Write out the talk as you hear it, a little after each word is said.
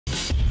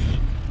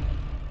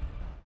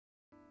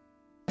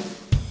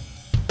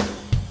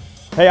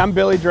Hey, I'm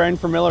Billy Drain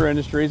from Miller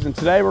Industries, and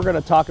today we're going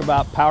to talk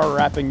about power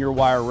wrapping your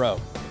wire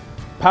rope.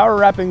 Power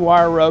wrapping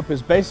wire rope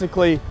is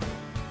basically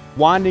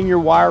winding your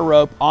wire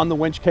rope on the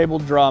winch cable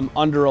drum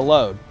under a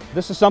load.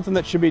 This is something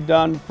that should be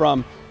done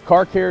from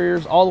car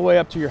carriers all the way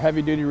up to your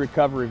heavy-duty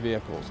recovery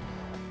vehicles.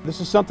 This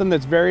is something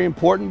that's very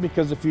important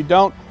because if you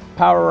don't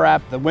power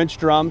wrap the winch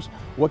drums,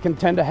 what can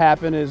tend to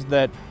happen is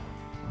that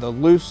the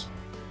loose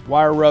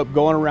wire rope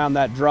going around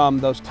that drum,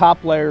 those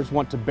top layers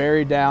want to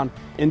bury down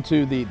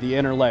into the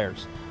inner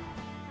layers.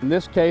 In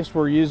this case,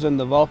 we're using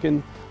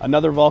the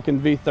another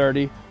Vulcan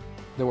V30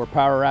 that we're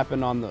power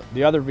wrapping on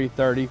the other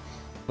V30,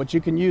 but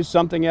you can use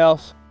something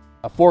else,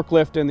 a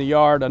forklift in the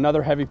yard,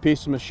 another heavy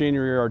piece of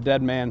machinery, or a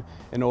Deadman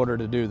in order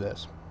to do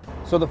this.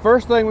 So the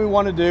first thing we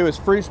want to do is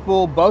free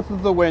spool both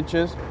of the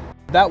winches.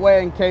 That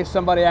way, in case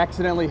somebody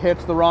accidentally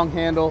hits the wrong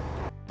handle,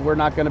 we're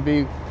not going to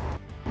be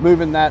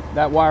moving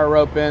that wire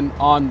rope in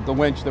on the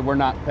winch that we're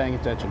not paying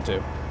attention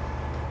to.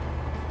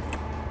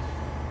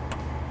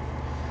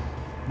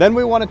 Then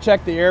we want to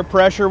check the air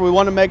pressure. We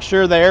want to make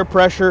sure the air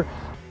pressure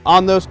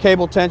on those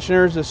cable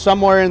tensioners is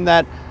somewhere in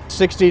that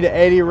 60 to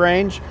 80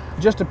 range,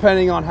 just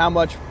depending on how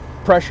much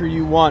pressure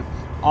you want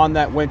on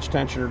that winch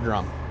tensioner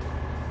drum.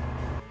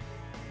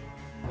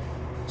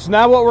 So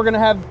now what we're going to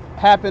have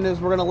happen is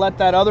we're going to let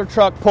that other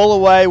truck pull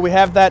away. We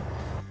have that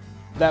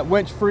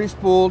winch free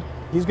spooled.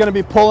 He's going to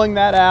be pulling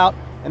that out,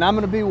 and I'm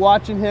going to be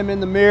watching him in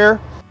the mirror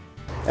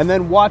and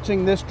then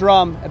watching this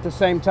drum at the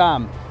same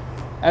time.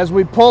 As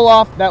we pull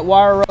off that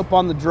wire rope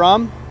on the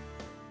drum,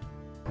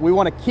 we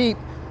want to keep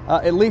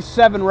at least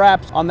 7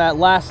 wraps on that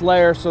last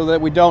layer so that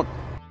we don't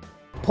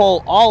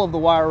pull all of the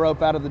wire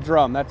rope out of the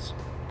drum. That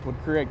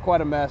would create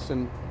quite a mess,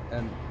 and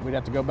we'd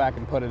have to go back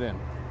and put it in.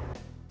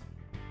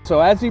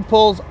 So as he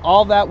pulls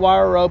all that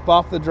wire rope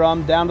off the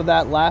drum down to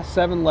that last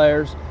 7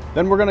 layers,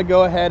 then we're going to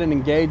go ahead and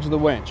engage the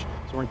winch. So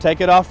we're going to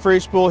take it off free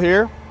spool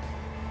here,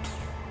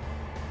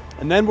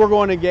 and then we're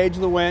going to engage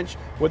the winch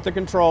with the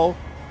control.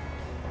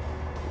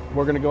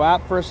 We're going to go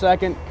out for a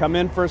second, come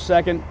in for a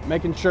second,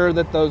 making sure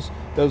that those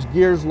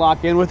gears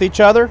lock in with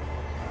each other.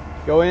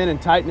 Go in and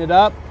tighten it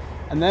up,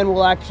 and then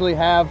we'll actually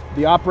have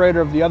the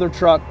operator of the other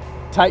truck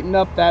tighten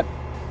up that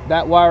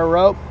wire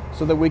rope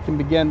so that we can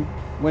begin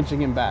winching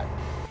him back.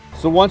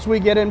 So once we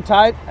get him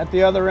tight at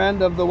the other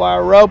end of the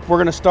wire rope, we're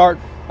going to start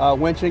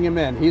winching him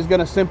in. He's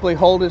going to simply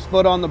hold his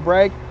foot on the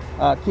brake,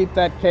 keep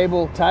that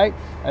cable tight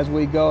as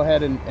we go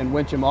ahead and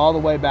winch him all the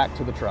way back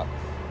to the truck.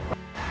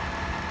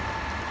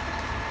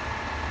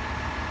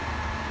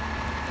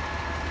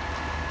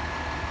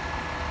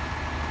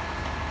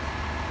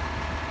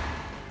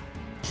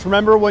 Just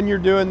remember when you're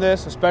doing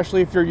this, especially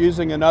if you're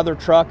using another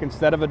truck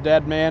instead of a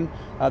Deadman,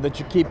 that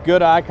you keep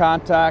good eye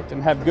contact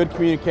and have good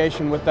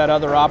communication with that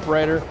other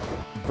operator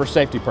for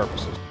safety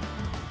purposes.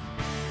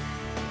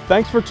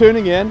 Thanks for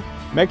tuning in.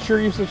 Make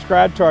sure you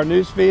subscribe to our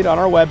news feed on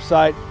our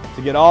website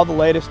to get all the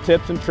latest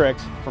tips and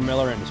tricks from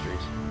Miller Industries.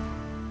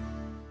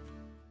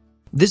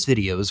 This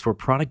video is for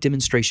product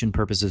demonstration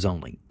purposes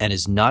only and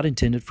is not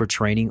intended for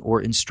training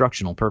or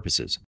instructional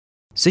purposes.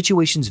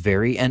 Situations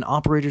vary, and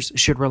operators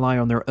should rely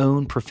on their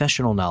own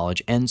professional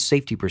knowledge and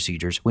safety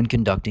procedures when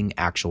conducting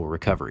actual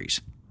recoveries.